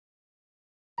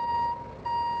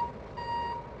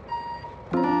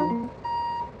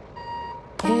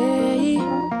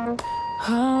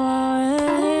I'm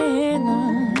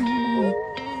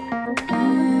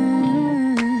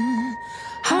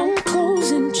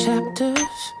closing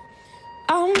chapters,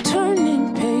 I'm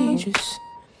turning pages,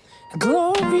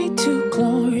 glory to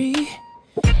glory,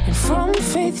 and from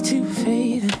faith to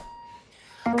faith.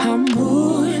 I'm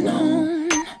moving on,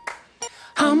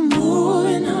 I'm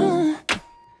moving on,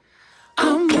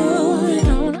 I'm moving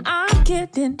on. I'm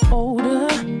getting older,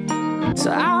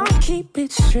 so I'll keep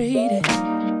it straight.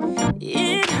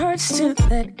 It hurts to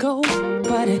let go,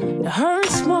 but it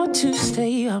hurts more to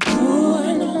stay. I'm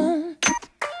moving on,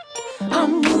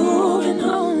 I'm moving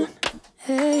on.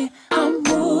 Hey, I'm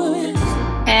moving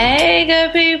on. Hey,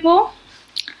 good people.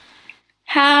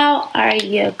 How are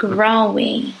you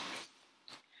growing?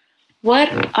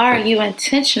 What are you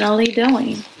intentionally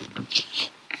doing?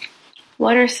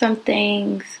 What are some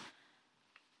things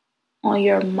on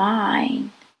your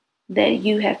mind that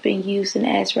you have been using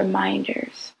as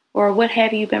reminders? Or what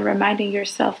have you been reminding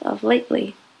yourself of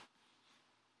lately?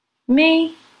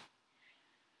 Me?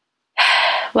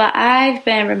 Well, I've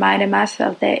been reminding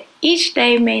myself that each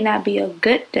day may not be a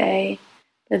good day,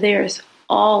 but there is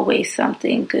always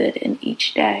something good in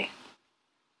each day.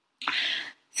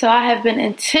 So I have been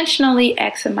intentionally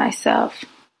asking myself,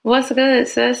 what's good,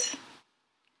 sis?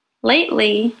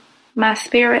 Lately, my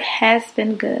spirit has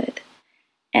been good,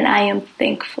 and I am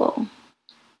thankful.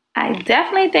 I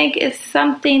definitely think it's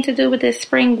something to do with the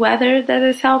spring weather that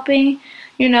is helping.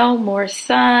 You know, more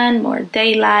sun, more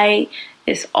daylight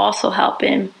is also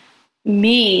helping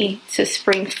me to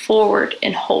spring forward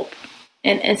in hope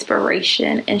and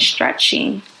inspiration and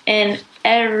stretching in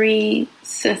every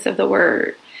sense of the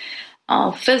word,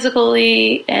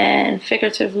 physically and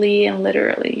figuratively and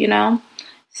literally, you know,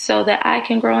 so that I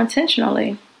can grow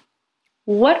intentionally.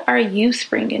 What are you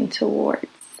springing towards?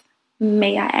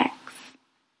 May I ask?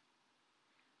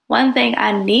 One thing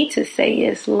I need to say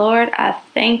is, Lord, I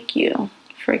thank you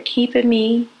for keeping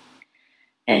me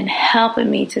and helping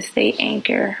me to stay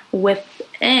anchored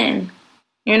within,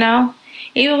 you know,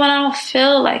 even when I don't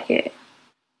feel like it.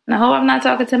 And I hope I'm not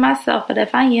talking to myself, but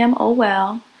if I am, oh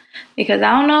well, because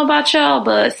I don't know about y'all,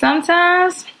 but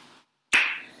sometimes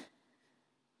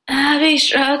I be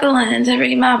struggling to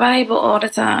read my Bible all the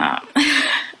time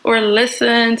or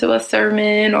listen to a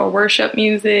sermon or worship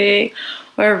music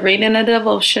or reading a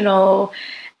devotional.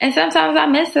 And sometimes I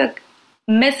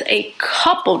miss a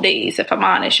couple days, if I'm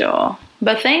honest, y'all.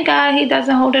 But thank God he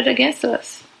doesn't hold it against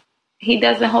us. He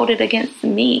doesn't hold it against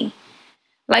me.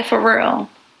 Like, for real.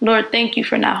 Lord, thank you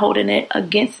for not holding it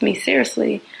against me,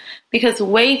 seriously. Because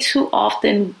way too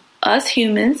often, us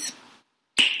humans,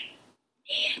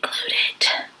 me included,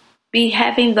 be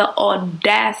having the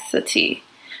audacity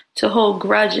to hold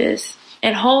grudges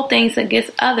and hold things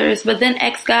against others, but then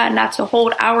ask God not to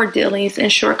hold our dealings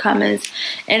and shortcomings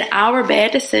and our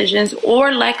bad decisions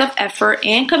or lack of effort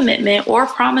and commitment or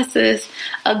promises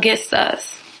against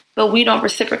us. But we don't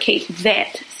reciprocate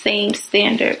that same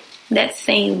standard, that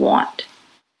same want.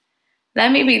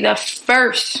 Let me be the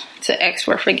first to ask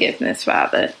for forgiveness,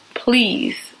 Father,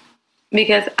 please,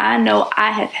 because I know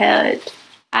I have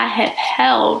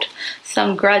held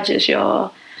some grudges,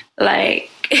 y'all. Like,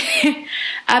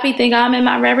 I be thinking I'm in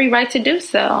my very right to do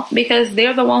so because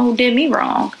they're the one who did me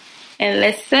wrong. And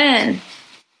listen,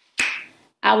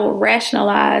 I will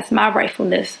rationalize my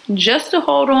rightfulness just to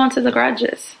hold on to the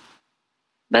grudges.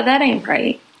 But that ain't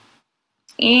right.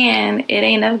 And it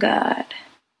ain't of God.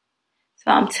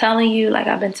 So I'm telling you, like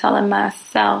I've been telling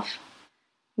myself,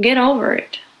 get over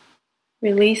it.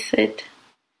 Release it.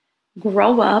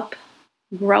 Grow up.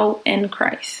 Grow in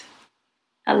Christ.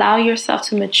 Allow yourself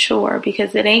to mature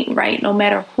because it ain't right no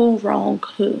matter who wronged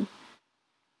who.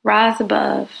 Rise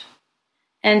above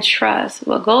and trust.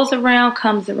 What goes around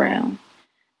comes around.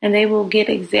 And they will get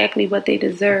exactly what they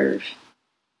deserve.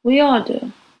 We all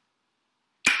do.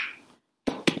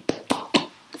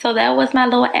 So that was my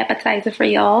little appetizer for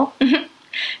y'all.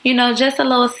 You know, just a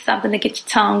little something to get your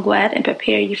tongue wet and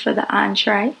prepare you for the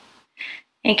entree.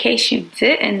 In case you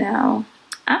didn't know,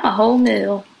 I'm a whole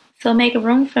meal. So make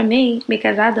room for me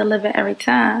because I deliver every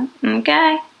time.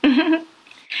 Okay?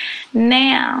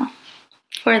 Now,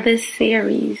 for this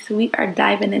series, we are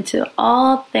diving into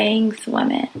all things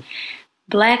women.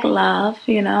 Black love,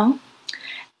 you know.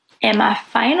 And my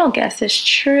final guest is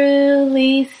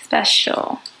truly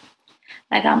special.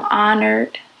 Like, I'm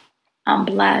honored, I'm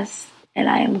blessed, and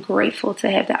I am grateful to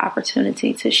have the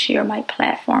opportunity to share my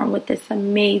platform with this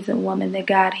amazing woman that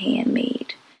God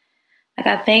handmade. Like,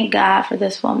 I thank God for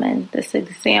this woman, this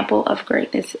example of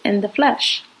greatness in the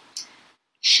flesh.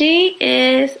 She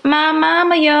is my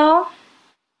mama, y'all.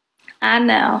 I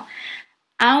know.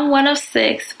 I'm one of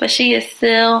 6, but she is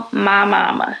still my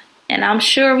mama. And I'm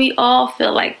sure we all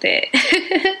feel like that.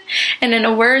 And in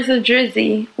the words of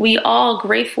Drizzy, we all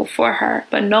grateful for her,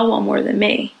 but no one more than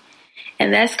me.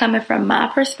 And that's coming from my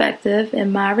perspective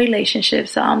and my relationship.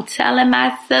 So I'm telling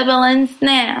my siblings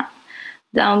now,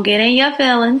 don't get in your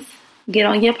feelings. Get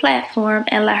on your platform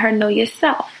and let her know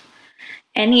yourself.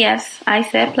 And yes, I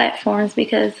said platforms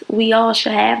because we all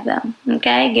should have them.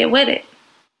 Okay, get with it.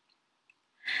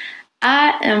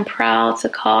 I am proud to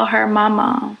call her my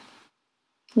mom.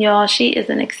 Y'all, she is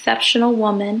an exceptional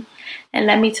woman. And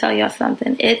let me tell y'all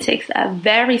something. It takes a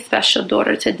very special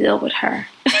daughter to deal with her.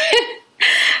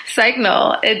 Psych,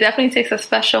 no. It definitely takes a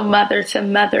special mother to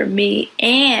mother me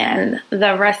and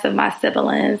the rest of my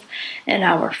siblings and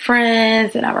our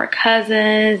friends and our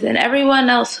cousins and everyone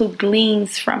else who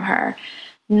gleans from her.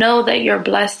 Know that you're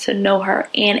blessed to know her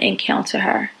and encounter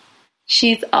her.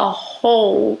 She's a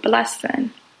whole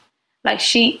blessing. Like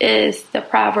she is the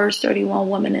Proverbs 31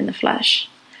 woman in the flesh.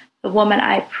 The woman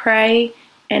I pray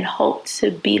and hope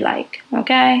to be like,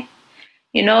 okay?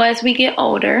 You know, as we get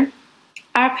older,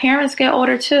 our parents get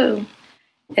older too.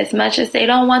 As much as they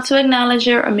don't want to acknowledge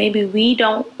it, or maybe we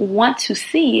don't want to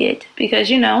see it, because,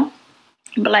 you know,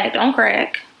 black don't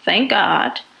crack, thank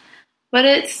God. But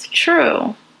it's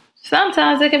true.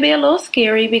 Sometimes it can be a little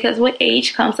scary because with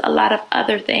age comes a lot of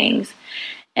other things.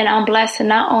 And I'm blessed to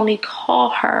not only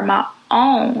call her my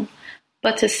own,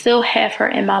 but to still have her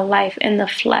in my life in the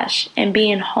flesh and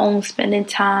being home, spending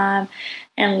time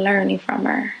and learning from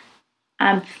her.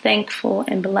 I'm thankful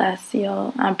and blessed,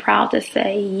 y'all. I'm proud to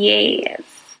say, yes,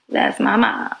 that's my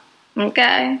mom.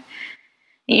 Okay?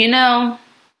 You know,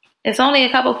 it's only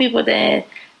a couple people that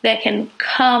can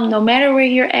come no matter where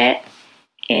you're at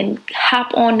and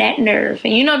hop on that nerve.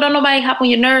 And you know, don't nobody hop on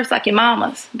your nerves like your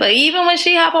mama's. But even when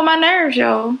she hop on my nerves,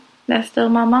 y'all, that's still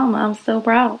my mama. I'm still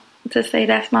proud to say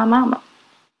that's my mama.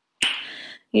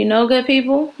 You know, good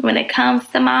people, when it comes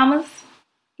to mamas,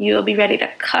 you'll be ready to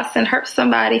cuss and hurt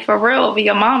somebody for real over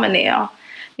your mama now.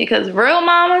 Because real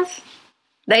mamas,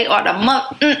 they are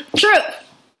the truth.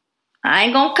 I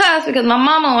ain't gonna cuss because my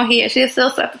mama on here, she'll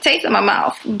still suck the taste in my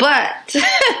mouth. But,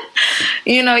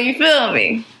 you know, you feel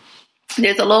me?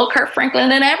 There's a little Kurt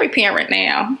Franklin in every parent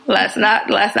now. Let's not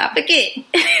forget.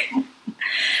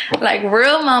 Like,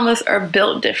 real mamas are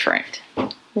built different.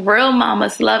 Real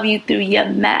mamas love you through your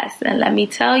mess. And let me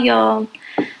tell y'all,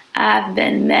 I've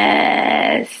been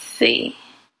messy.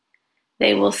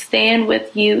 They will stand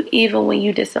with you even when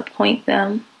you disappoint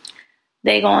them.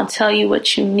 They gonna tell you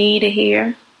what you need to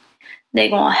hear. They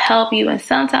gonna help you. And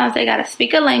sometimes they gotta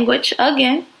speak a language,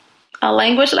 again, a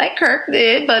language like Kirk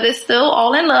did, but it's still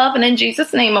all in love and in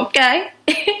Jesus' name, okay?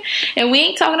 And we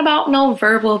ain't talking about no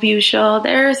verbal abuse, y'all.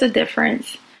 There's a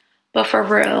difference. But for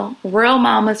real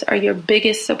mamas are your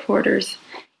biggest supporters.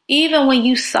 Even when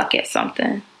you suck at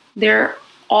something, they're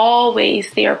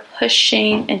always there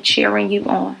pushing and cheering you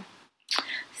on.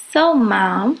 So,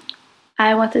 Mom,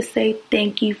 I want to say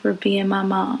thank you for being my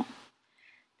mom.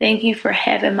 Thank you for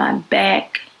having my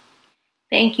back.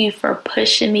 Thank you for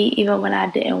pushing me even when I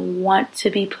didn't want to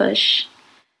be pushed.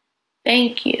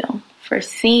 Thank you for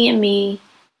seeing me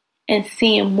and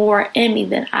seeing more in me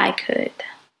than I could.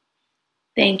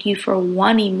 Thank you for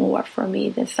wanting more for me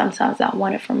than sometimes I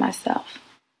wanted for myself.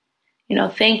 You know,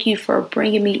 thank you for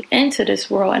bringing me into this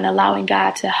world and allowing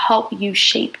God to help you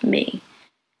shape me.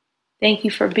 Thank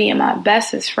you for being my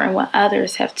bestest friend when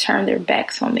others have turned their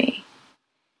backs on me.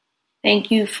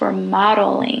 Thank you for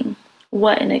modeling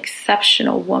what an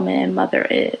exceptional woman and mother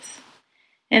is.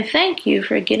 And thank you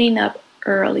for getting up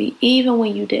early, even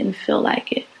when you didn't feel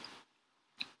like it.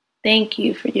 Thank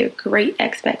you for your great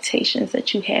expectations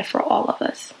that you have for all of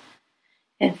us.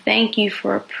 And thank you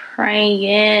for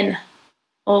praying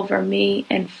over me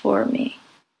and for me.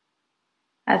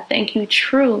 I thank you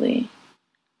truly.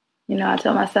 You know, I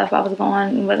told myself I wasn't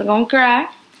going to cry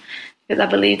because I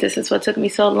believe this is what took me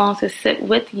so long to sit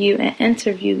with you and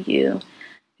interview you,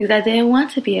 because I didn't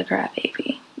want to be a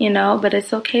crybaby, you know, but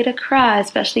it's okay to cry,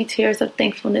 especially tears of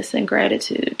thankfulness and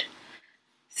gratitude.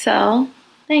 So,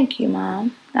 thank you,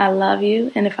 Mom. I love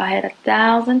you. And if I had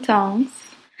 1,000 tongues,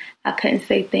 I couldn't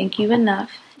say thank you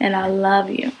enough. And I love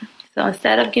you. So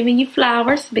instead of giving you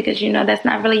flowers, because you know that's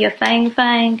not really your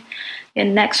thing, your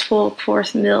next full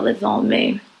course meal is on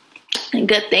me. And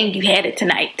good thing you had it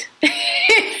tonight.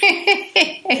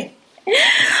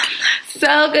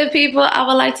 So, good people, I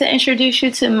would like to introduce you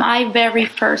to my very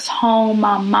first home,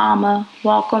 my mama.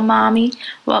 Welcome, Mommy.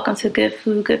 Welcome to Good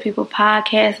Food, Good People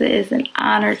podcast. It is an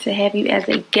honor to have you as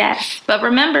a guest. But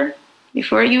remember,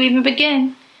 before you even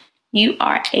begin, you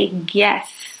are a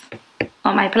guest.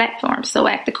 on my platform. So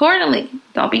act accordingly.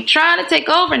 Don't be trying to take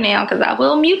over now, because I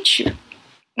will mute you.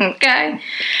 Okay?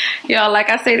 Y'all, like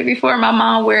I said before, my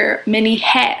mom wear many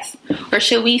hats, or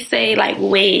should we say like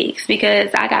wigs,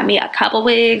 because I got me a couple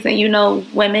wigs, and you know,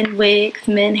 women wigs,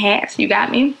 men hats. You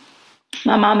got me?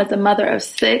 My mom is a mother of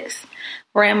 6,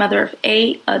 grandmother of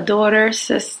 8, a daughter,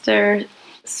 sister,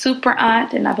 super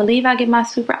aunt, and I believe I get my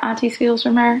super auntie skills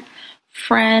from her.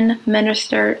 Friend,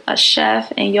 minister, a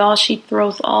chef, and y'all, she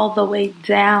throws all the way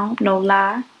down, no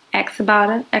lie. Ask about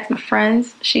her, ask my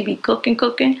friends. She be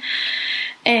cooking,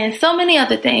 and so many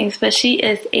other things, but she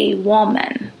is a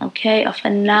woman, okay? A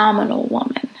phenomenal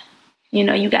woman. You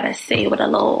know, you gotta say it with a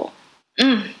little,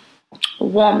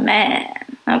 woman,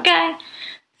 okay?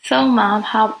 So, Mom,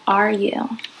 how are you?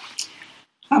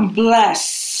 I'm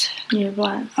blessed. You're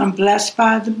blessed. I'm blessed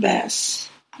by the best.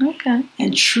 Okay.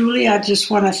 And truly, I just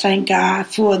want to thank God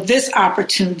for this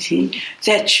opportunity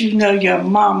that you know your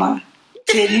mama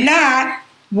did not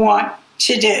want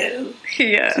to do.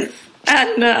 Yes,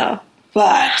 I know.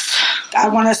 But I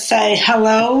want to say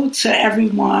hello to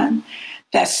everyone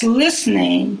that's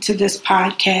listening to this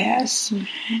podcast.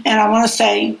 Mm-hmm. And I want to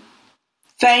say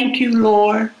thank you,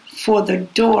 Lord, for the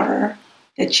daughter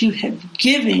that you have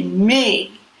given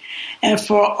me, and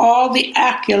for all the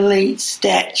accolades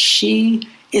that she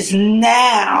is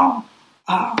now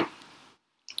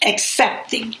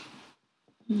accepting.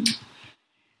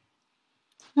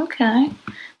 Okay,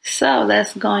 so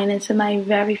that's going into my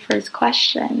very first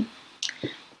question.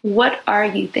 What are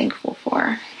you thankful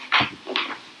for?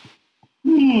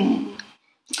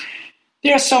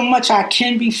 There's so much I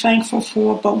can be thankful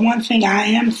for, but one thing I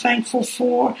am thankful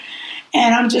for,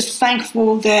 and I'm just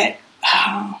thankful that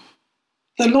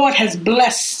the Lord has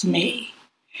blessed me.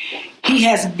 He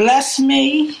has blessed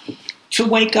me to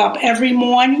wake up every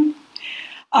morning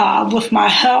with my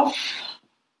health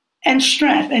and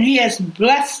strength. And He has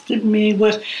blessed me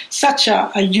with such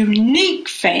a unique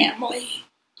family,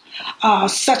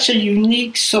 such a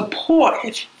unique,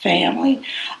 supportive family.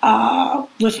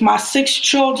 With my 6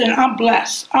 children, I'm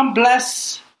blessed. I'm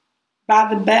blessed by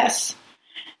the best.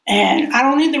 And I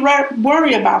don't need to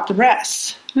worry about the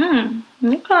rest.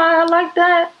 Okay, I like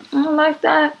that. I like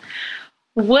that.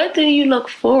 What do you look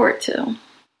forward to?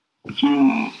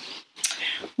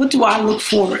 What do I look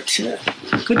forward to?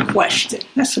 Good question.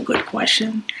 That's a good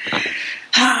question.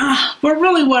 But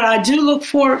really what I do look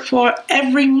forward for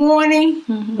every morning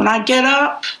when I get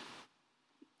up,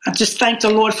 I just thank the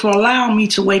Lord for allowing me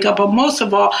to wake up. But most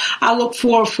of all, I look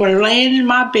forward for laying in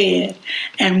my bed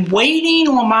and waiting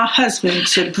on my husband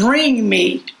to bring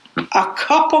me a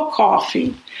cup of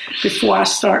coffee before I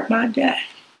start my day.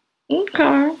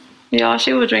 Okay. Y'all,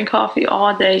 she will drink coffee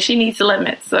all day. She needs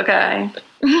limits, okay?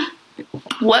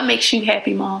 What makes you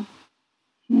happy, Mom?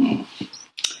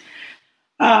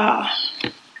 My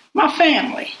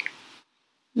family.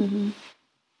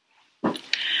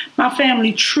 My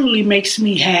family truly makes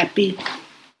me happy.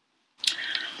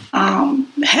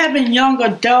 Having young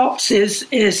adults is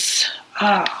it's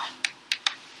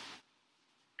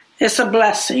a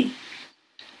blessing.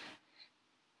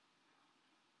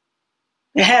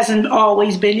 It hasn't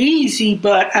always been easy,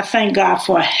 but I thank God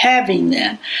for having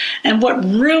them. And what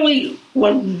really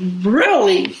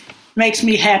makes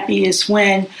me happy is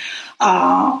when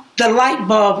the light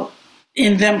bulb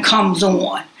in them comes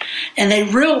on and they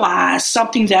realize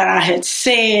something that I had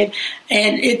said,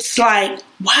 and it's like,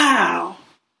 wow,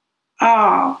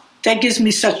 that gives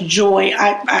me such joy.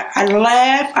 I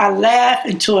laugh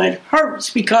until it hurts,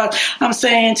 because I'm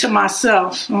saying to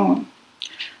myself,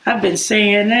 I've been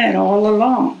saying that all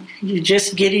along. You're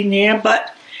just getting there,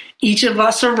 but each of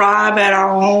us arrive at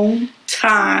our own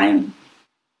time.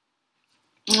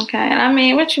 Okay, and I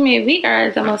mean, what you mean? We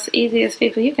are the most easiest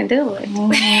people you can deal with.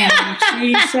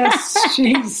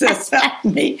 Jesus, help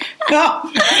me.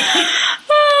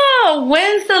 Oh,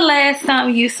 when's the last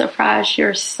time you surprised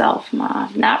yourself,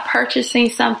 Mom? Not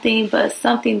purchasing something, but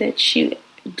something that you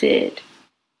did.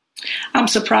 I'm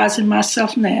surprising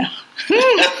myself now.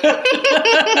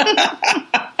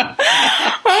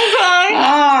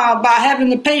 By having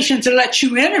the patience to let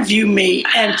you interview me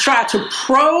and try to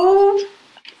probe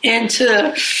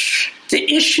into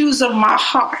the issues of my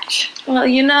heart. Well,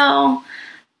 you know,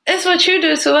 it's what you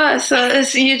do to us. So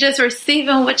you're just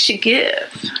receiving what you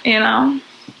give, you know.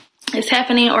 It's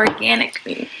happening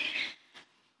organically.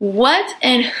 What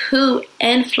and who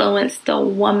influenced the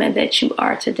woman that you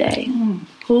are today?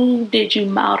 Who did you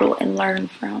model and learn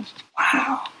from?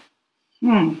 Wow.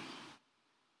 The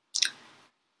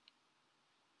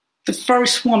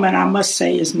first woman, I must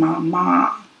say, is my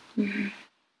mom.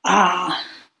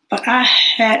 But I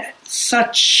had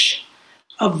such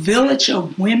a village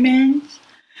of women.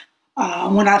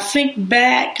 When I think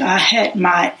back, I had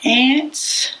my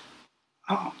aunts,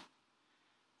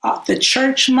 the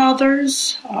church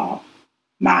mothers,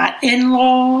 my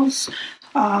in-laws.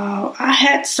 I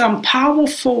had some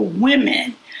powerful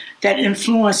women that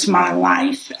influenced my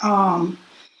life. I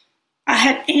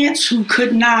had aunts who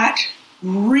could not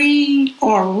read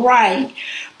or write,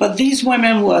 but these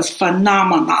women was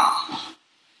phenomenal.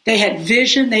 They had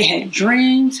vision, they had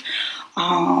dreams.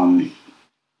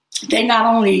 They not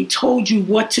only told you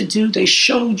what to do, they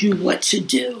showed you what to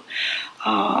do.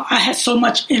 I had so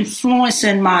much influence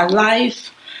in my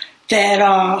life that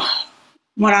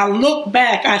when I look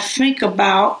back, I think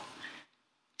about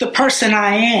the person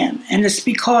I am, and it's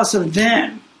because of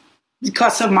them,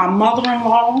 because of my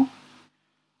mother-in-law,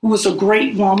 who was a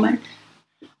great woman,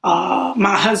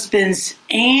 my husband's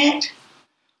aunt,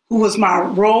 who was my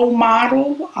role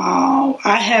model.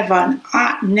 I have an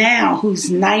aunt now who's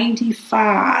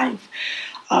 95,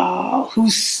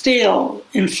 who's still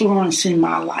influencing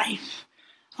my life.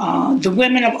 The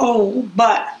women of old,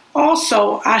 but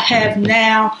also I have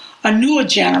now a newer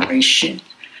generation.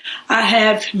 I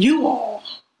have you all,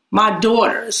 my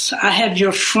daughters. I have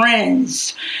your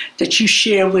friends that you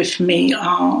share with me.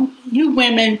 You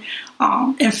women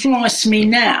influence me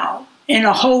now in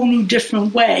a whole new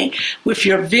different way, with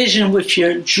your vision, with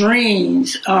your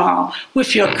dreams,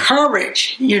 with your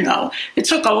courage. You know, it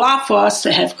took a lot for us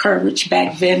to have courage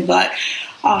back then, but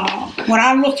when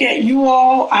I look at you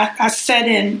all, I said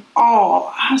in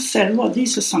awe, I said, Lord,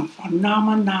 these are some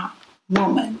phenomenal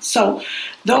women. So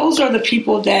those are the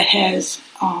people that has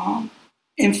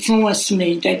influenced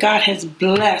me, that God has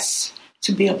blessed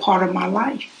to be a part of my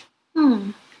life.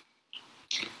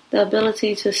 The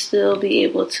ability to still be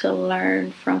able to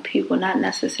learn from people, not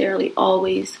necessarily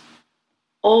always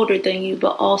older than you,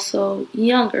 but also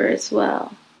younger as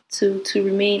well, to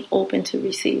remain open to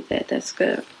receive that. That's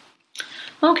good.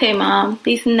 Okay, Mom,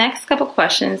 these next couple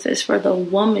questions is for the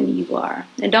woman you are.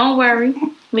 And don't worry,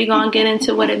 we're going to get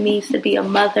into what it means to be a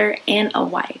mother and a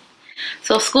wife.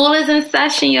 So school is in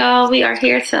session, y'all. We are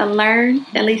here to learn.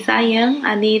 At least I am.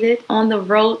 I need it. On the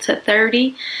road to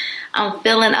 30. I'm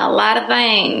feeling a lot of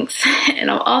things.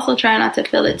 And I'm also trying not to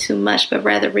feel it too much, but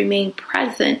rather remain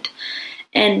present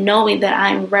and knowing that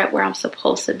I'm right where I'm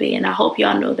supposed to be. And I hope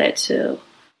y'all know that too.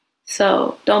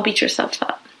 So don't beat yourself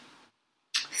up.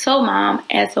 So, Mom,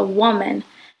 as a woman,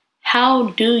 how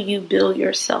do you build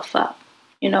yourself up?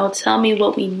 You know, tell me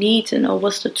what we need to know.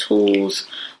 What's the tools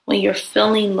when you're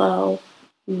feeling low?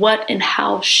 What and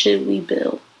how should we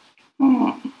build?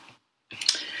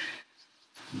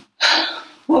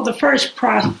 Well, the first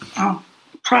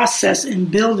process in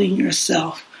building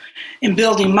yourself, in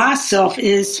building myself,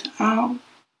 is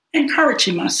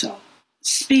encouraging myself,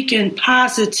 speaking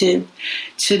positive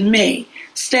to me,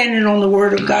 standing on the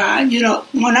word of God. You know,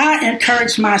 when I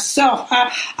encourage myself,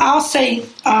 I'll say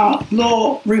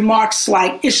little remarks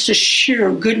like, it's the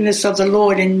sheer goodness of the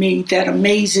Lord in me that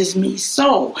amazes me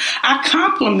so. I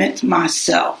compliment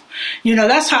myself. You know,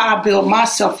 that's how I build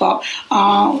myself up,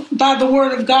 by the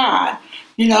word of God.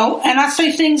 You know, and I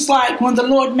say things like, when the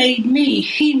Lord made me,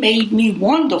 he made me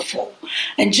wonderful.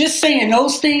 And just saying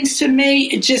those things to me,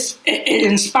 it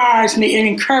inspires me, it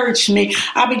encourages me.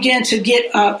 I begin to get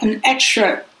an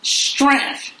extra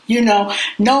strength, you know,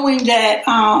 knowing that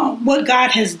what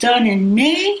God has done in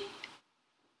me,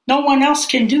 no one else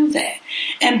can do that.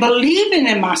 And believing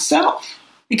in myself,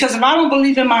 because if I don't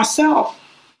believe in myself,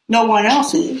 no one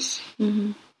else is.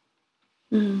 Mm-hmm.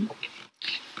 Mm-hmm.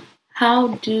 How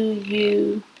do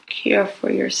you care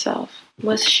for yourself?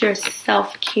 What's your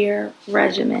self-care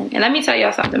regimen? And let me tell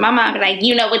y'all something. My mom be like,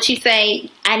 you know what you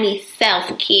say? I need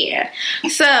self-care.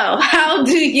 So how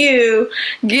do you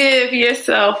give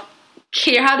yourself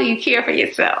care? How do you care for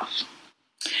yourself?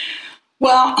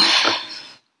 Well,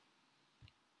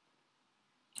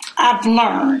 I've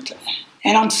learned,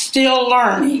 and I'm still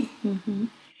learning,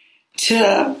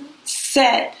 to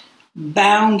set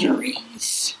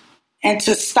boundaries and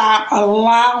to stop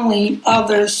allowing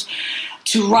others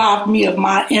to rob me of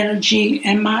my energy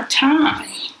and my time.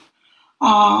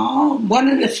 One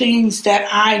of the things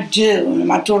that I do, and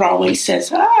my daughter always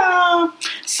says,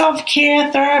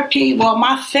 self-care therapy. Well,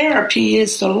 my therapy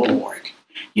is the Lord.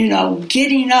 You know,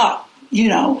 getting up, you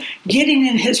know, getting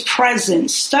in his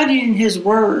presence, studying his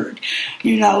word,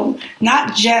 you know,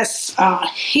 not just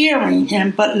hearing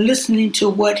him, but listening to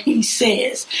what he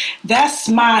says. That's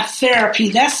my therapy.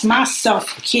 That's my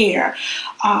self-care.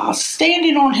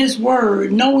 Standing on his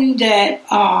word, knowing that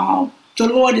the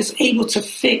Lord is able to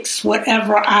fix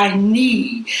whatever I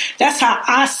need. That's how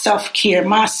I self-care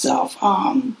myself.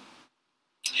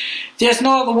 there's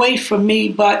no other way for me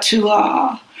but to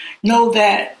know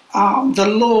that the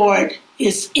Lord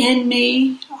is in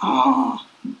me,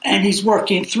 and He's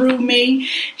working through me.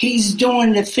 He's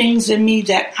doing the things in me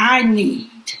that I need.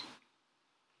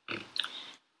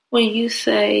 When you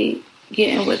say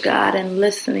getting with God and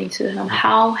listening to Him,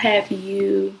 how have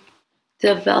you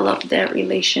developed that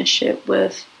relationship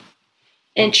with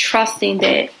and trusting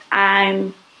that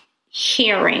I'm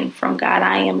hearing from God,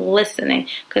 I am listening?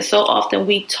 Because so often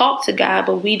we talk to God,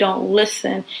 but we don't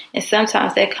listen. And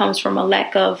sometimes that comes from a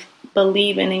lack of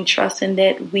believing and trusting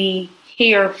that we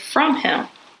hear from Him,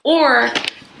 or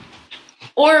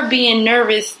being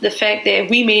nervous, the fact that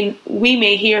we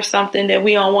may hear something that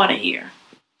we don't want to hear.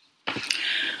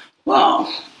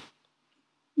 Well,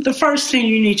 the first thing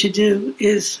you need to do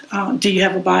is, do you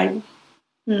have a Bible?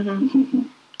 Mm-hmm.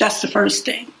 That's the first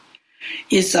thing,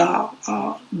 is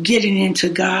getting into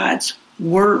God's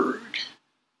Word,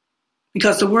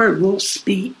 because the Word will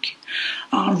speak.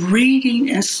 Reading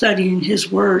and studying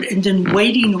His Word, and then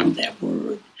waiting on that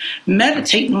Word,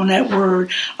 meditating on that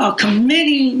Word,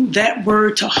 committing that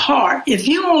Word to heart. If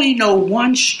you only know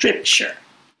one scripture,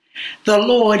 the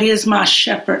Lord is my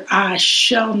shepherd, I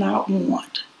shall not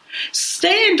want.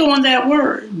 Stand on that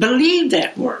Word. Believe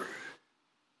that Word.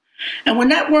 And when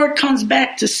that Word comes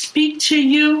back to speak to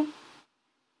you,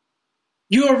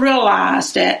 you'll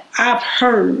realize that I've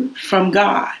heard from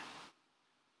God.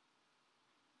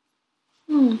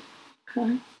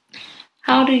 Okay.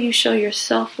 How do you show your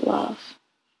self-love?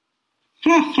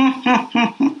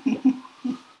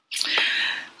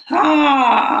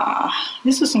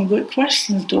 This is some good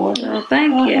questions, daughter. Well,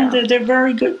 thank you. They're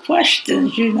very good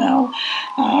questions,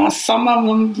 Some of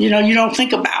them, you don't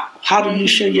think about. How do you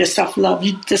show your self-love?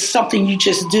 It's something you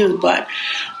just do. But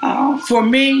for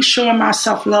me, showing my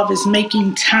self-love is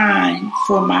making time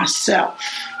for myself.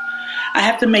 I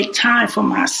have to make time for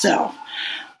myself.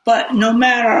 But no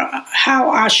matter how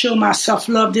I show my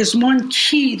self-love, there's one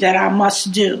key that I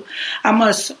must do. I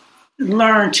must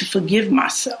learn to forgive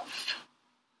myself.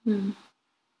 And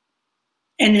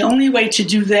the only way to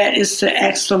do that is to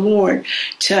ask the Lord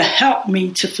to help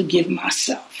me to forgive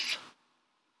myself.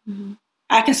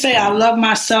 I can say I love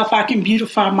myself, I can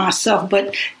beautify myself,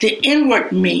 but the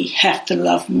inward me have to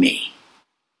love me.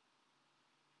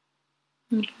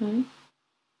 Okay.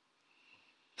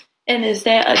 And is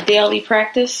that a daily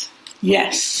practice?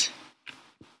 Yes.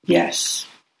 Yes.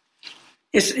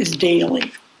 It's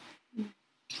daily.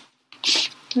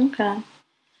 Okay.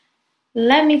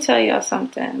 Let me tell y'all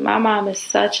something. My mom is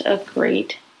such a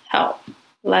great help.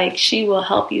 Like, she will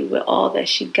help you with all that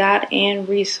she got and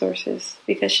resources,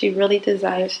 because she really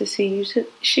desires to see you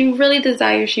she really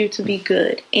desires you to be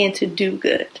good and to do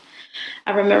good.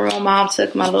 I remember my mom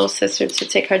took my little sister to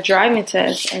take her driving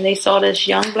test, and they saw this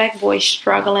young black boy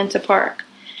struggling to park.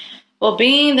 Well,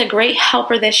 being the great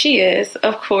helper that she is,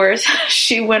 of course,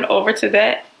 she went over to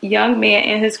that young man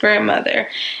and his grandmother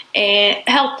and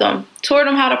helped them, taught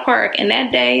him how to park. And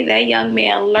that day, that young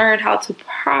man learned how to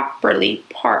properly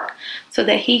park so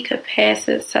that he could pass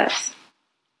his test.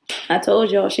 I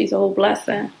told y'all she's a whole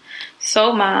blessing.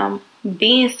 So, Mom,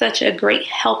 being such a great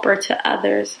helper to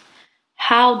others,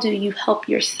 how do you help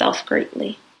yourself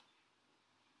greatly?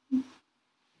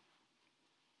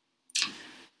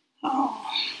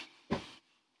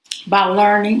 By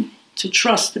learning to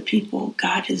trust the people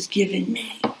God has given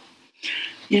me.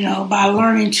 By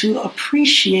learning to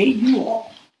appreciate you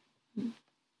all.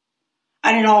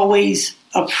 I didn't always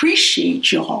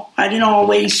appreciate you all. I didn't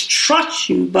always trust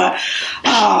you, but...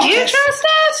 you trust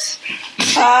us?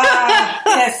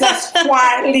 Yes, that's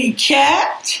quietly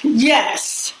kept.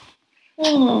 Yes.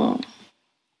 Y'all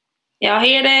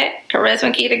hear that?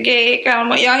 Charisma Key the Gate.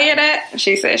 Y'all hear that?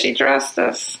 She said she trusts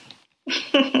us.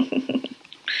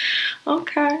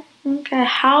 Okay.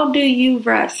 How do you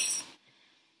rest?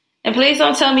 And please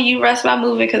don't tell me you rest by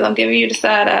moving, because I'm giving you the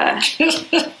side eye.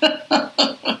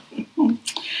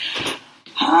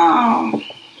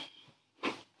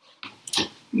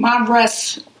 My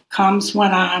rest comes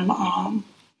when I'm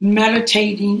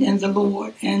meditating in the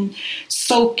Lord and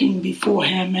soaking before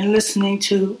Him and listening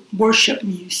to worship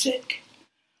music.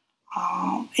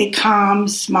 It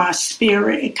calms my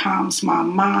spirit. It calms my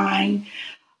mind.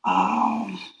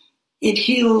 It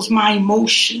heals my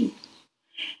emotion,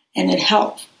 and it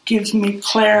gives me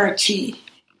clarity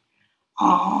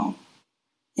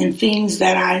in things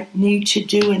that I need to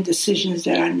do and decisions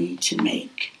that I need to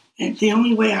make. And the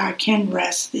only way I can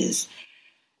rest is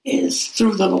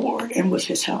through the Lord and with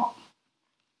His help.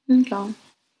 Okay.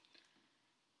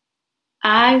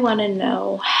 I want to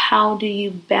know, how do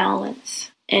you balance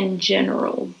in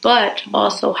general, but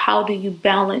also how do you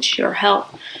balance your help?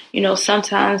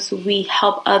 Sometimes we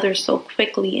help others so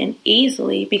quickly and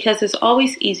easily because it's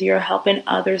always easier helping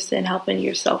others than helping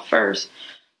yourself first.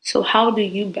 So how do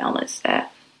you balance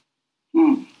that?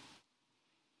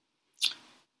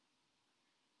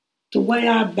 The way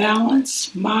I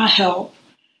balance my help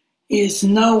is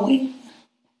knowing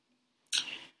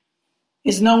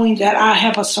that I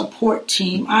have a support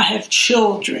team. I have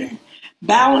children.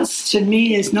 Balance to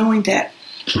me is knowing that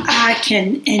I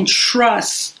can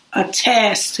entrust a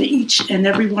task to each and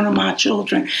every one of my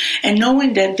children and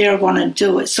knowing that they're going to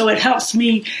do it. So it helps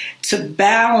me to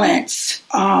balance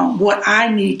what I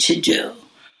need to do.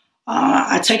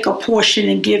 I take a portion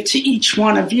and give to each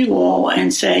one of you all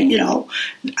and say,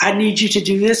 I need you to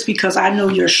do this because I know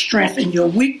your strength and your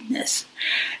weakness.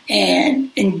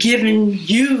 And in giving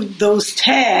you those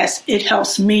tasks, it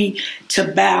helps me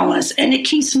to balance and it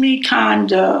keeps me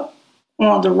kind of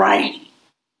on the right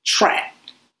track.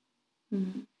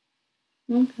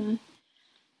 Okay.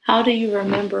 How do you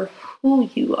remember who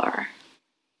you are?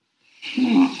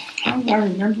 How do I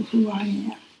remember who I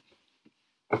am?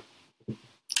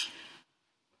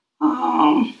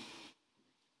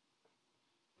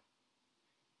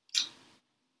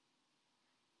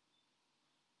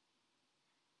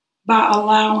 By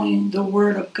allowing the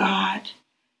Word of God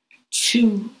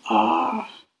to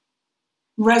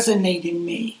resonate in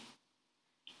me.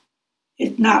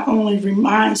 It not only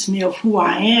reminds me of who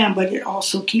I am, but it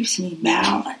also keeps me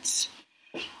balanced.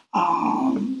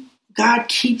 God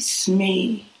keeps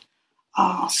me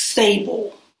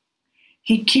stable.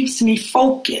 He keeps me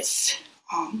focused.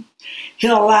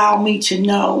 He'll allow me to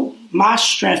know my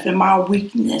strength and my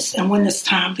weakness and when it's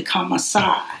time to come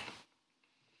aside.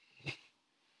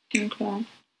 Okay.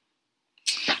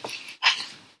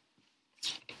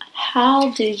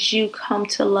 How did you come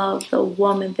to love the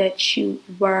woman that you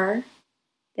were,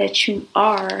 that you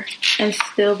are, and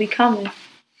still becoming?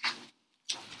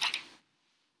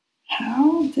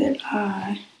 How did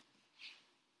I?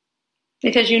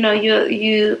 Because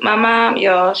my mom,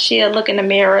 y'all, she'll look in the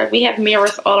mirror. We have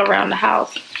mirrors all around the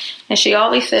house. And she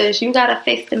always says, you got to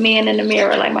face the man in the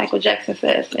mirror, like Michael Jackson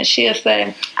says. And she'll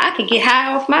say, I can get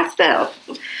high off myself.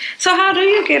 So how do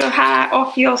you get a high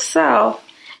off yourself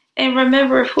and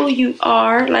remember who you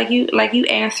are? Like you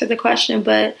answered the question,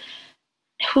 but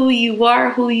who you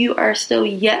are still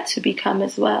yet to become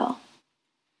as well.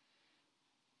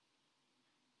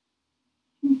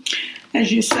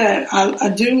 As you said, I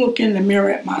do look in the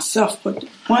mirror at myself, but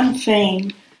one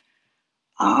thing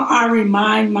I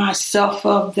remind myself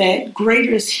of, that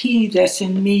greater is He that's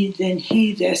in me than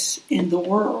he that's in the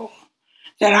world.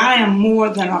 That I am more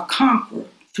than a conqueror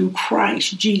through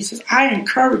Christ Jesus. I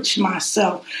encourage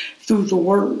myself through the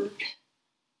Word.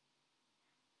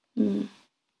 Okay.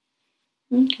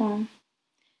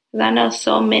 Because I know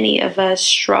so many of us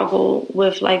struggle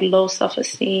with like low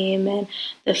self-esteem and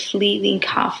the fleeting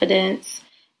confidence.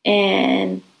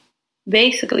 And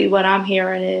basically what I'm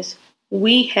hearing is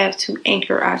we have to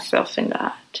anchor ourselves in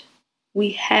God.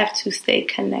 We have to stay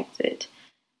connected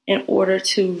in order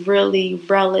to really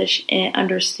relish and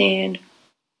understand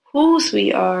whose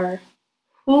we are,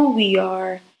 who we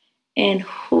are, and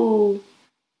who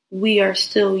we are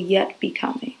still yet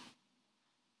becoming.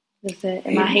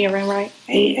 Am I hearing right?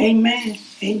 Amen.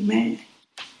 Amen.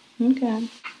 Okay.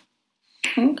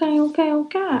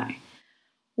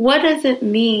 What does it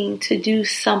mean to do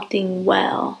something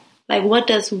well? Like, what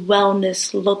does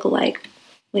wellness look like?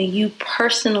 When you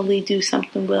personally do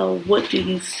something well, what do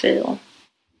you feel?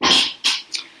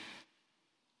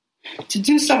 To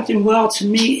do something well to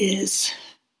me is,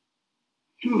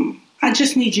 I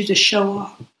just need you to show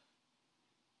up.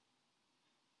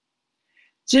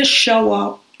 Just show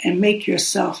up and make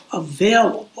yourself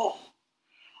available.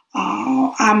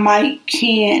 I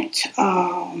can't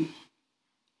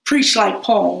preach like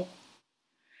Paul,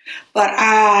 but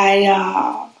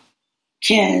I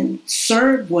can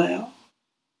serve well.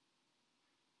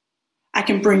 I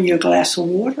can bring you a glass of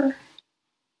water,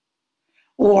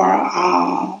 or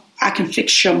I can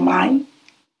fix your mind.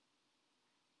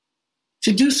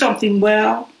 To do something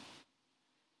well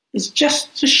is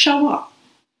just to show up.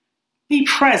 Be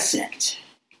present.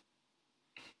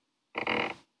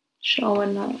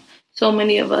 Showing up. So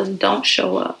many of us don't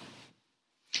show up.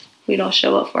 We don't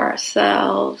show up for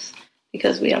ourselves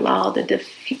because we allow the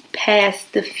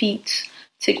past defeats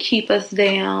to keep us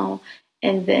down.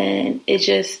 And then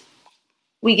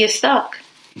we get stuck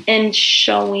in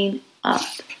showing up.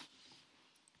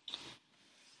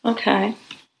 Okay.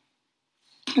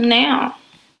 Now,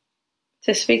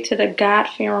 to speak to the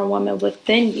God-fearing woman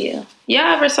within you.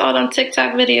 Y'all ever saw them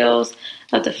TikTok videos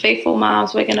of the faithful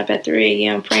moms waking up at 3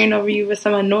 a.m. praying over you with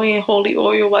some annoying holy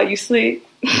oil while you sleep?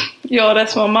 Yo,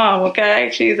 that's my mom, okay?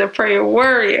 She's a prayer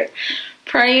warrior,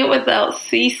 praying without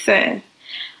ceasing.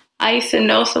 I used to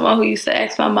know someone who used to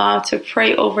ask my mom to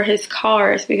pray over his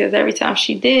cars because every time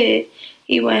she did,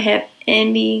 he wouldn't have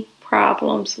any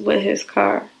problems with his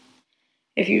car.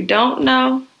 If you don't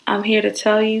know, I'm here to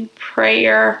tell you,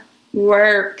 prayer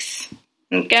works.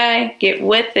 Okay? Get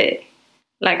with it.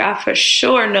 Like, I for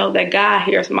sure know that God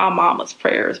hears my mama's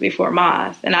prayers before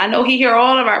mine. And I know he hears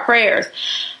all of our prayers.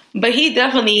 But he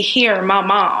definitely hears my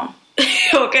mom.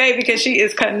 Okay? Because she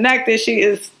is connected.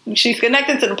 She's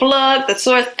connected to the plug, the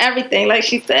source, everything. Like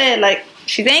she said, like,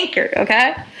 she's anchored.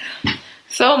 Okay?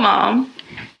 So, Mom,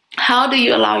 how do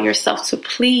you allow yourself to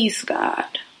please God?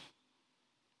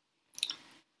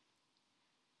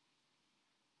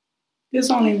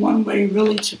 There's only one way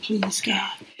really to please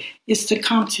God, is to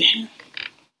come to him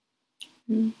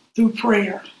through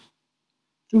prayer,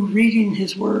 through reading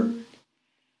his word.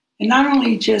 And not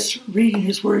only just reading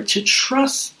his word, to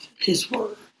trust his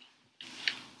word.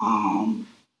 When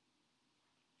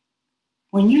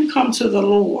you come to the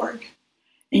Lord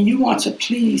and you want to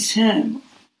please him,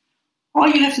 all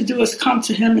you have to do is come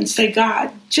to him and say,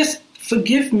 God, just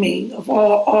forgive me of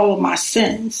all of my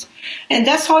sins. And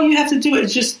that's all you have to do,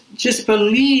 is just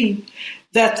believe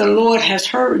that the Lord has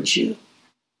heard you.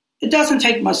 It doesn't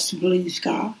take much to believe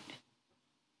God.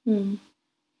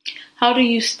 How do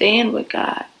you stand with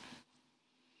God?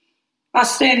 By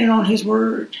standing on his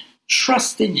word,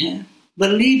 trusting him,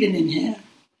 believing in him,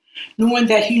 knowing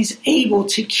that he's able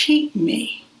to keep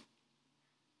me.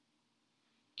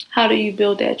 How do you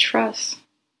build that trust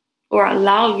or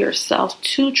allow yourself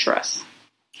to trust?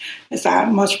 As I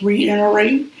must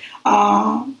reiterate,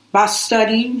 by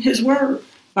studying his word,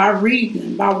 by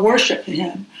reading, by worshiping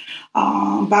him,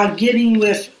 by getting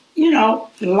with,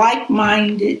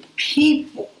 like-minded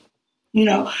people.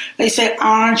 They say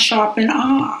iron sharpen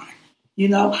iron.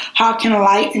 How can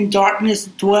light and darkness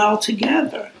dwell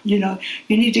together? You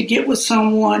need to get with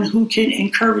someone who can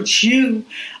encourage you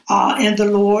in the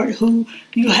Lord, who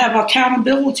you have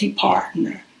accountability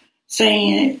partner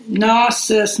saying, no,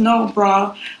 sis, no,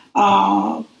 bro,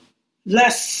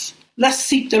 let's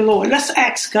seek the Lord. Let's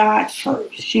ask God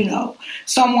first,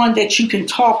 someone that you can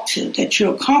talk to, that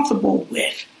you're comfortable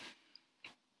with.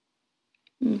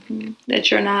 Mm-hmm. That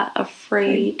you're not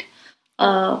afraid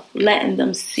of letting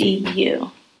them see you.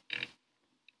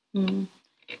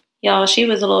 Y'all, she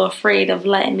was a little afraid of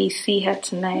letting me see her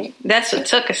tonight. That's what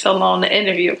took her so long to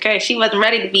interview, okay? She wasn't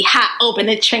ready to be hot, open,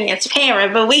 and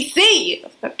transparent, but we see you,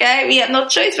 okay? We have no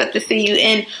choice but to see you,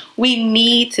 and we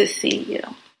need to see you.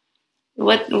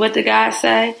 What did God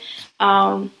say?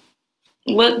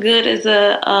 What good is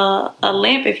a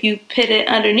lamp if you put it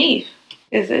underneath?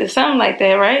 It's something like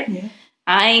that, right? Yeah.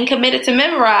 I ain't committed to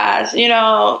memorize, to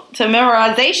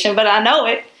memorization, but I know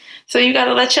it. So you got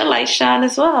to let your light shine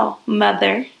as well,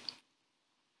 mother.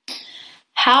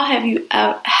 How have you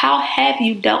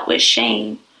dealt with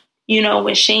shame?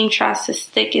 When shame tries to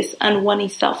stick its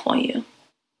unwanting self on you.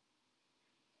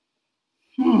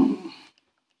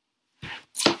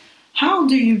 How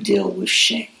do you deal with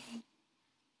shame?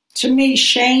 To me,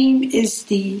 shame is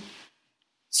the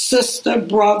sister,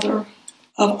 brother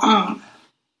of honor.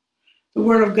 The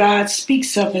Word of God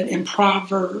speaks of it in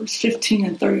Proverbs 15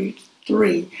 and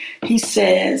 33. He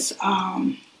says,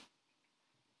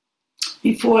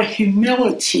 before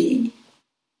humility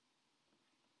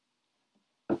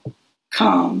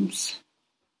comes,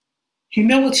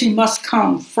 humility must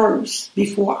come first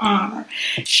before honor.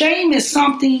 Shame is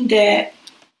something that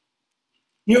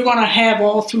you're going to have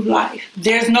all through life.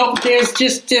 There's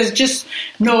just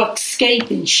no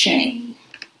escaping shame.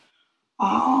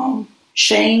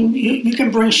 Shame, you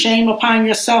can bring shame upon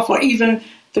yourself, or even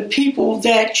the people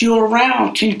that you're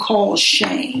around can cause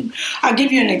shame. I'll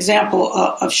give you an example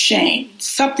of shame.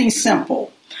 Something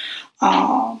simple.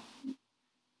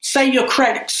 Say your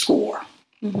credit score.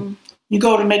 Mm-hmm. You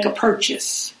go to make a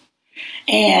purchase,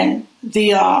 and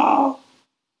the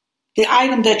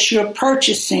item that you're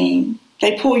purchasing,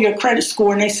 they pull your credit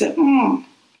score and they say,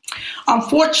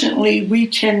 unfortunately, we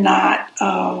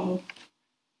cannot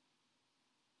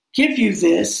give you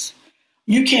this.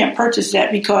 You can't purchase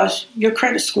that because your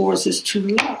credit scores is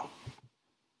too low.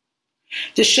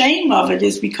 The shame of it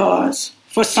is because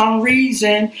for some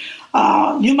reason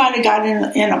you might have got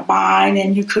in a bind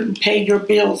and you couldn't pay your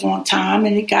bills on time,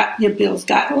 and your bills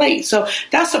got late. So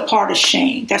that's a part of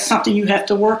shame. That's something you have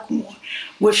to work on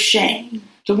with shame.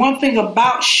 The one thing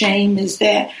about shame is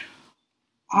that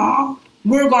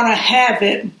we're going to have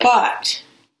it, but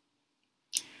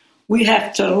we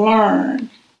have to learn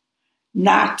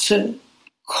not to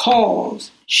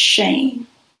cause shame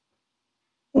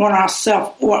on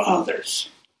ourselves or others.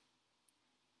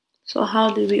 So how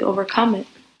do we overcome it?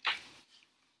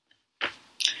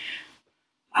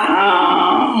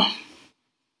 By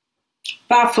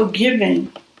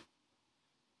forgiving.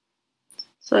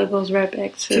 So it goes right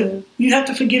back to you have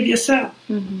to forgive yourself.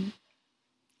 Mm-hmm.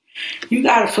 You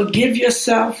got to forgive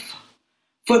yourself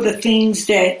for the things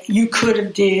that you could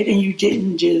have did and you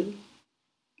didn't do.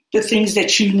 The things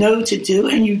that you know to do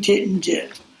and you didn't do.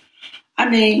 I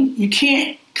mean, you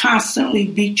can't constantly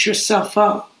beat yourself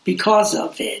up because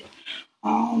of it.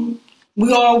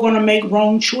 We're all going to make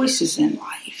wrong choices in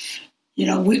life. You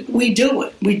know, we do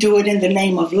it. We do it in the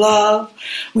name of love.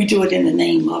 We do it in the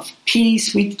name of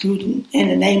peace. We do it in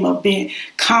the name of being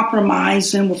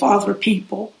compromising with other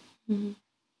people. Mm-hmm.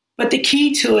 But the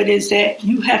key to it is that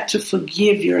you have to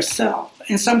forgive yourself.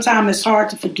 And sometimes it's hard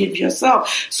to forgive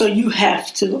yourself. So you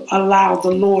have to allow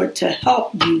the Lord to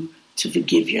help you to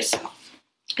forgive yourself.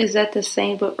 Is that the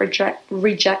same with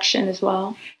rejection as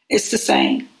well? It's the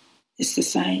same. It's the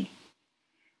same.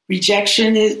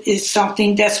 Rejection is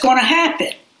something that's going to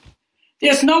happen.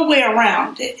 There's no way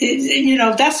around it. You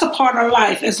know, that's a part of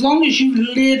life. As long as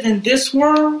you live in this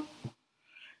world,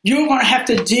 you're going to have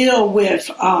to deal with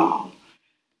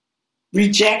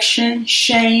rejection,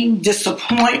 shame,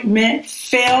 disappointment,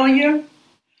 failure.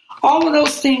 All of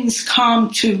those things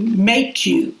come to make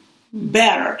you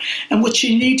better. And what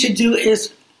you need to do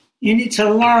is you need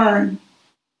to learn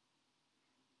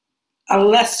a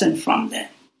lesson from them.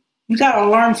 You got to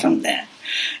learn from them.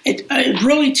 It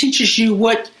really teaches you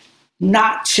what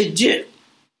not to do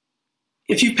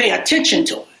if you pay attention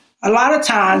to it. A lot of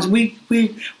times we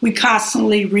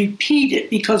constantly repeat it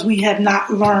because we have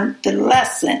not learned the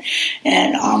lesson.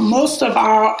 And most of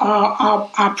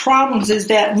our problems is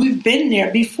that we've been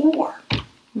there before,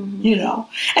 mm-hmm. you know.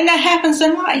 And that happens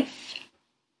in life.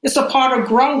 It's a part of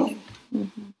growing.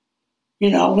 Mm-hmm. You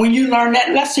know, when you learn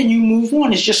that lesson, you move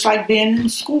on. It's just like being in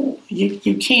school.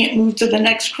 You can't move to the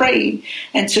next grade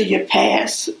until you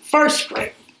pass first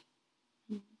grade.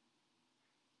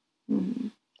 Mm-hmm.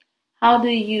 How do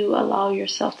you allow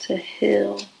yourself to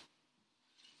heal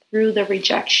through the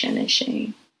rejection and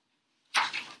shame?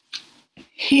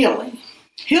 Healing.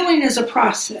 Healing is a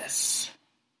process.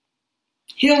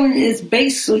 Healing is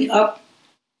basically up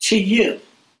to you.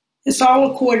 It's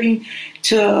all according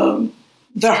to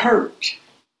the hurt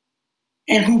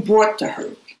and who brought the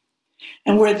hurt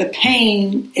and where the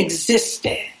pain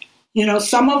existed. You know,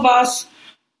 some of us,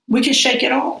 we can shake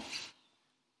it off.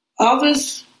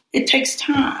 Others, it takes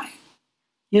time.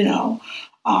 You know,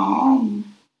 I'm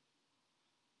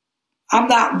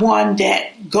not one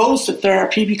that goes to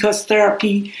therapy because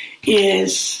therapy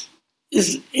is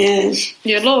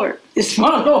your Lord. It's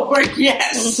my Lord,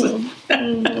 yes.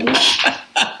 Mm-hmm.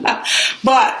 Mm-hmm.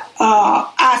 But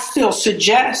I still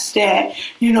suggest that,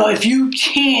 you know, if you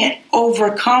can't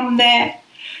overcome that,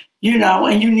 you know,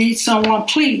 and you need someone,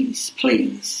 please,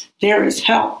 there is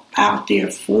help out there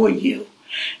for you.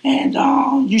 And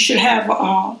you should have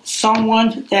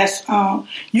someone that's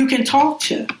you can talk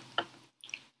to.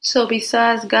 So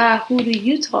besides God, who do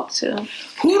you talk to?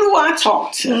 Who do I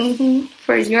talk to? Mm-hmm.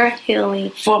 For your healing.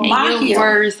 For my healing.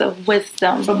 Words of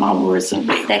wisdom. For my words of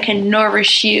wisdom. That can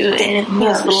nourish you and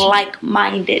who's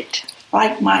like-minded.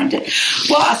 Like-minded.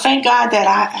 Well, I thank God that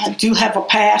I do have a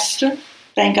pastor.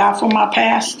 Thank God for my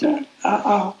pastor.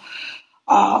 A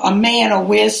man of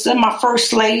wisdom. My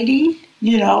first lady.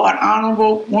 You know, an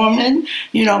honorable woman.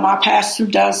 You know, my pastor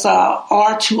does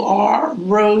R2R,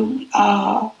 Road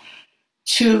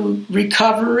to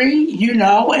Recovery, you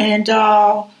know, and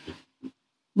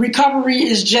recovery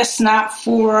is just not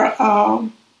for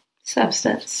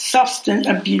substance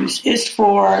abuse. It's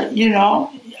for, you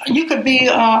know, you could be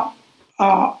a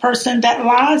person that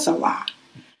lies a lot,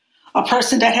 a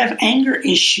person that have anger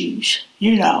issues,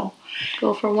 you know.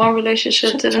 Go from one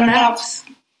relationship to the next.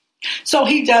 So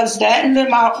he does that. And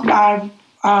then my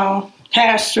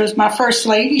pastors, my first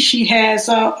lady, she has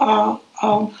a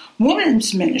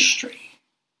women's ministry.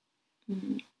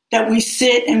 Mm-hmm. That we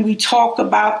sit and we talk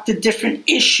about the different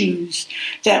issues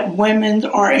that women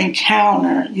are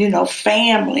encountering, you know,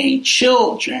 family,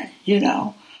 children, you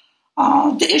know,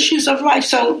 the issues of life.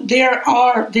 So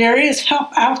there is help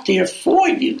out there for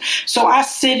you. So I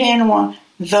sit in on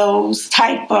those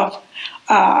type of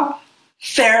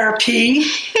therapy,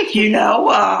 you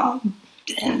know,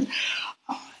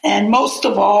 and most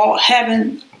of all,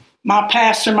 having my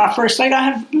pastor, my first lady, I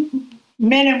have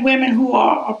men and women who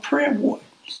are prayer warriors.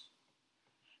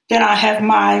 Then I have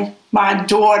my my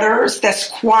daughters. That's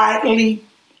quietly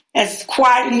as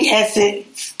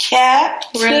it's kept.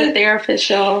 We're the therapist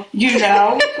show. You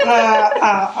know,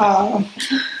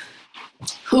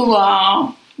 who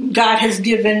God has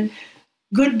given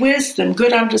good wisdom,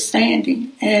 good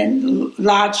understanding, and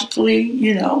logically,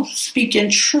 you know, speaking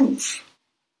truth.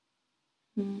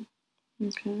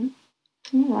 Okay.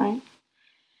 All right.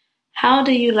 How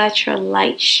do you let your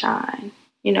light shine?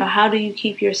 You know, how do you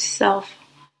keep yourself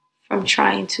from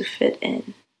trying to fit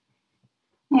in?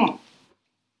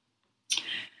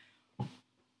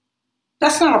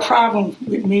 That's not a problem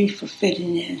with me for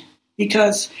fitting in.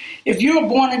 Because if you're a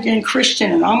born-again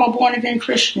Christian and I'm a born-again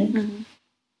Christian,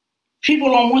 people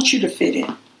don't want you to fit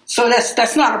in. So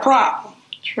that's not a problem.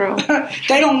 True.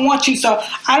 They don't want you. So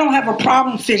I don't have a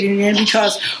problem fitting in,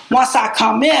 because once I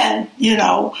come in, you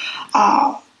know,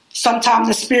 sometimes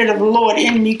the Spirit of the Lord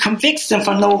in me convicts them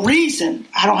for no reason.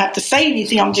 I don't have to say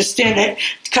anything. I'm just standing there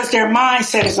because their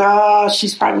mindset is, oh,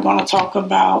 she's probably going to talk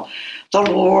about the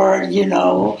Lord, you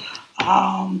know.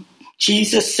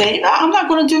 Jesus said, no, I'm not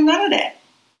going to do none of that.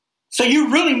 So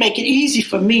you really make it easy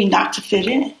for me not to fit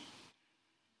in.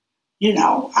 You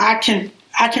know, I can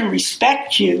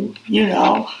respect you, you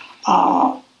know,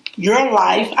 your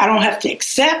life. I don't have to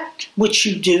accept what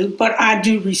you do, but I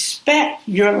do respect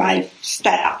your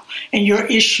lifestyle and your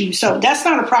issues. So that's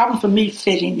not a problem for me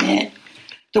fitting in.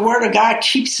 The Word of God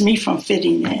keeps me from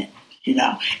fitting in. You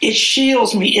know, it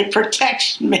shields me, it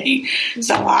protects me.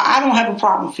 So I don't have a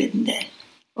problem fitting in.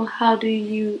 Well, how do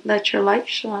you let your light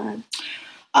shine?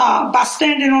 By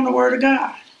standing on the Word of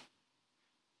God.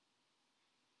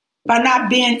 By not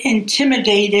being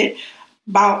intimidated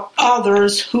by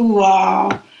others who,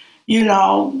 you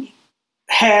know,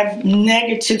 have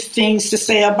negative things to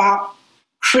say about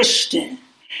Christian.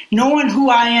 Knowing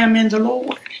who I am in the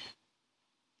Lord.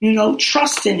 You know,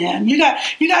 trust in Him. You got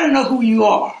to know who you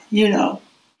are, you know.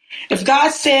 If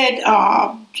God said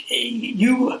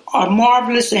you are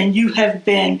marvelous and you have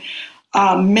been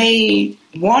made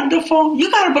wonderful, you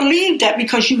got to believe that,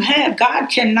 because you have. God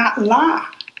cannot lie.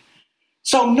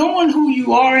 So knowing who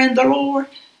you are in the Lord,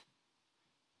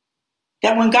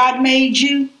 that when God made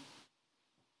you,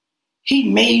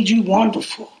 He made you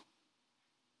wonderful.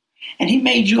 And He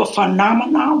made you a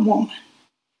phenomenal woman.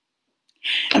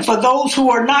 And for those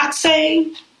who are not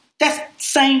saved, that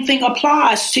same thing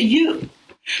applies to you.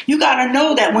 You got to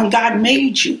know that when God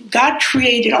made you, God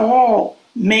created all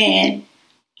man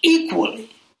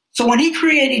equally. So when He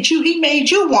created you, He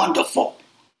made you wonderful.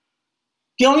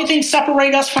 The only thing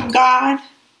separate us from God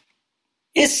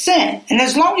is sin. And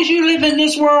as long as you live in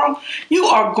this world, you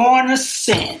are going to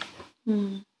sin.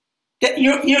 That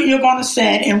you're going to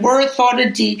sin in word, thought, or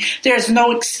deed. There's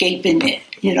no escaping it,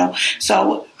 you know.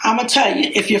 So I'm going to tell you,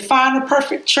 if you find a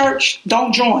perfect church,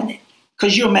 don't join it,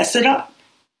 because you'll mess it up,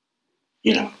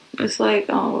 you know. It's like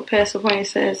what Pastor Wayne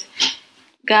says,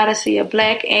 gotta see a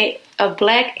black ant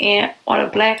on a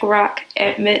black rock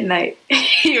at midnight.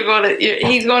 He's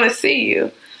gonna see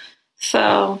you.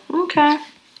 So, okay.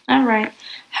 All right.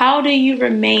 How do you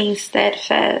remain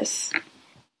steadfast?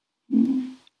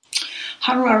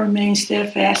 How do I remain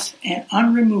steadfast and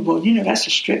unremovable? You know, that's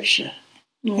a scripture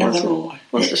in the Lord.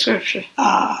 What's the scripture?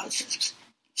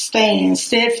 Staying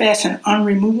steadfast and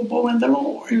unremovable in the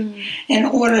Lord. In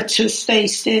order to stay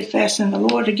steadfast in the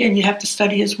Lord, again, you have to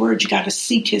study His Word. You got to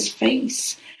seek His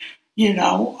face. You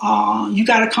know, you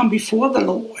got to come before the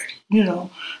Lord. You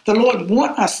know, the Lord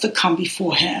wants us to come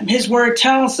before Him. His Word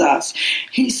tells us,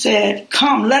 He said,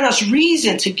 come, let us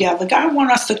reason together. God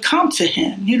wants us to come to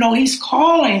Him. You know, He's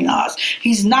calling us.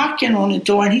 He's knocking on the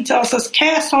door, and He tells us,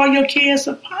 cast all your cares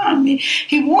upon me.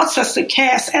 He wants us to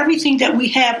cast everything that we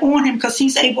have on Him, because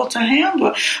He's able to handle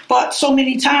it. But so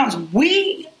many times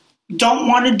we don't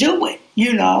want to do it.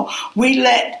 You know, we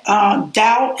let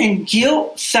doubt and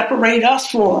guilt separate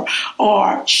us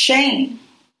or shame.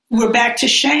 We're back to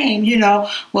shame, you know.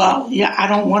 Well, yeah, I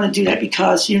don't want to do that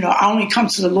because, you know, I only come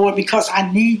to the Lord because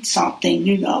I need something,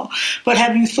 you know. But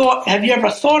have you ever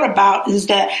thought about is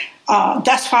that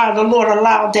that's why the Lord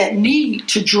allowed that need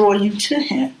to draw you to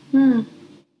Him?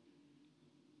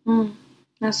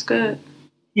 That's good.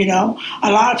 You know,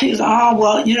 a lot of people say, oh,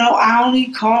 well, you know, I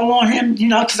only call on Him, you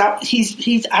know, because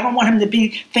I don't want Him to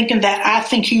be thinking that I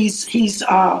think he's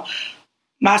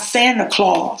my Santa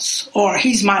Claus or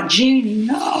He's my genie.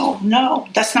 No,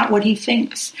 that's not what He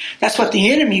thinks. That's what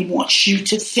the enemy wants you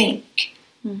to think.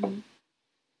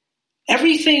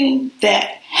 Everything that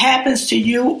happens to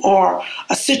you or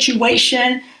a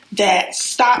situation that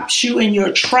stops you in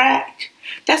your track,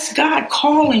 that's God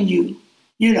calling you.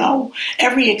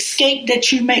 every escape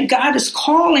that you make, God is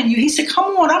calling you. He said,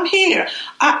 come on, I'm here.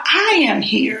 I am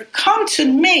here. Come to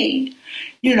me.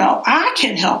 I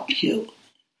can help you.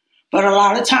 But a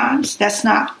lot of times, that's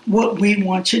not what we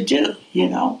want to do.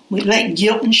 We let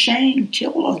guilt and shame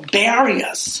kill us, bury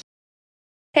us.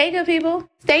 Hey, good people.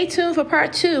 Stay tuned for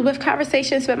part 2 with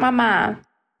Conversations with My Mom.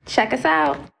 Check us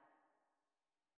out.